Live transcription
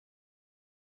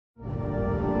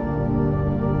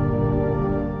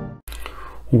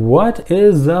What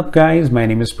is up, guys? My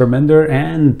name is Parminder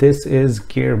and this is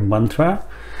Gear Mantra,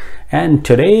 and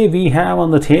today we have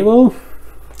on the table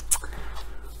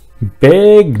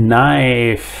big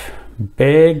knife,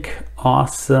 big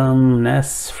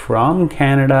awesomeness from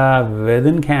Canada,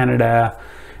 within Canada,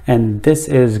 and this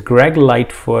is Greg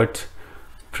Lightfoot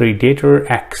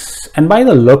Predator X. And by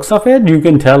the looks of it, you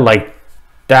can tell like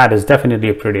that is definitely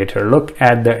a Predator. Look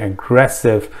at the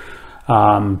aggressive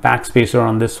backspacer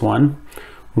on this one.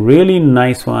 Really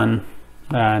nice one,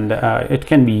 and it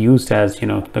can be used as, you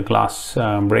know, the glass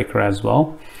breaker as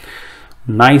well.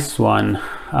 Nice one.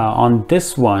 On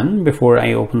this one, before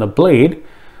I open the blade,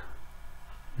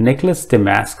 Nicholas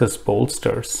Damascus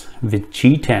bolsters with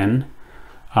G10,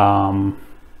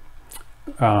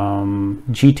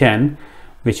 G10,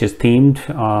 which is themed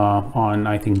on,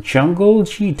 I think, jungle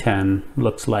G10.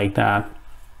 Looks like that.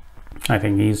 I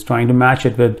think he's trying to match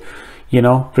it with, you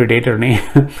know, Predator name.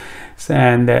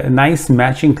 And a nice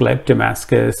matching clip,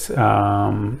 Damascus,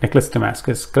 Nicholas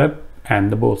Damascus clip,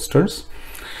 and the bolsters.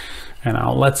 And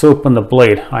now let's open the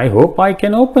blade. I hope I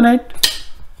can open it.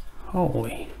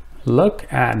 Holy, look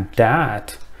at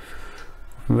that.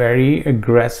 Very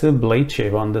aggressive blade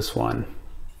shape on this one.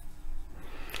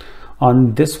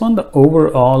 On this one, the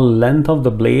overall length of the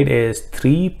blade is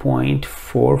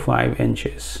 3.45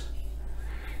 inches.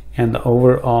 And the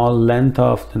overall length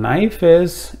of the knife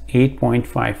is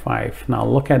 8.55. Now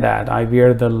look at that. I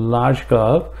wear the large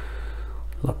glove.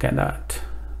 Look at that.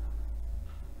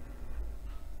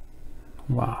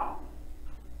 Wow.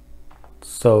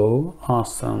 So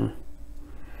awesome.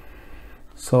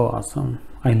 So awesome.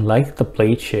 I like the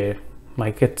blade shape.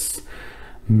 Like it's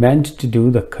meant to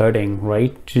do the cutting,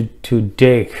 right? To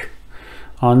dig.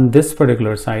 On this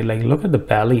particular side, like look at the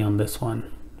belly on this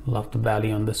one. Love the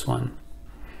belly on this one.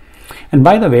 And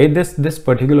by the way, this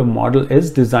particular model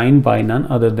is designed by none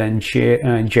other than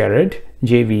Jared,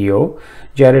 JVO,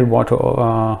 Jared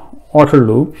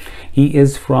Waterloo. He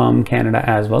is from Canada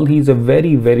as well. He's a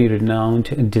very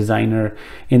renowned designer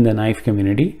in the knife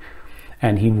community,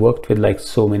 and he worked with like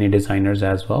so many designers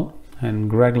as well. And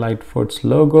Greg Lightfoot's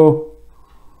logo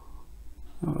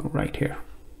right here.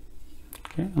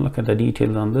 Okay, look at the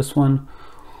details on this one.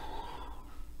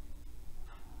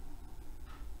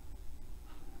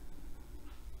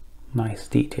 Nice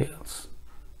details.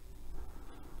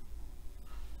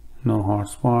 No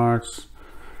harsh parts.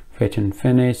 Fit and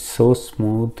finish, so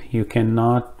smooth. You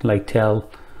cannot like tell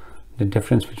the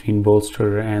difference between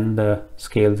bolster and the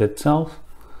scales itself.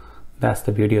 That's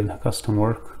the beauty of the custom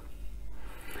work.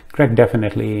 Greg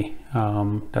definitely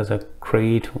does a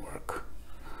great work.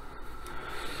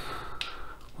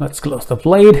 Let's close the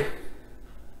blade.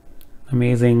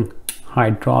 Amazing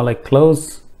hydraulic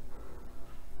close.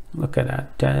 Look at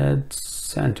that, dead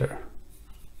center.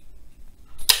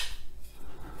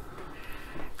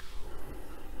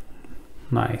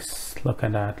 Nice, look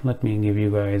at that. Let me give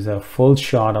you guys a full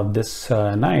shot of this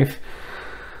knife.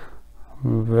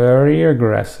 Very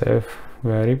aggressive,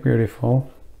 very beautiful.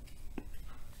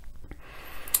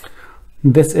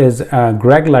 This is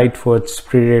Greg Lightfoot's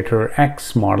Predator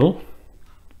X model,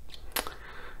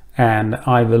 and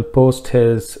I will post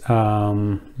his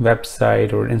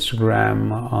website or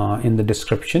Instagram in the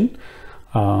description,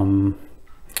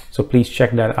 so please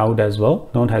check that out as well.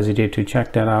 Don't hesitate to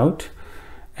check that out.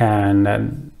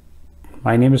 And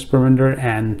my name is Parminder,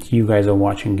 and you guys are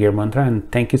watching Gear Mantra, and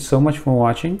thank you so much for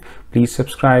watching. Please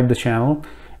subscribe the channel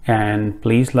and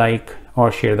please like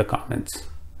or share the comments.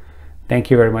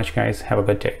 Thank you very much, guys. Have a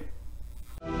good day.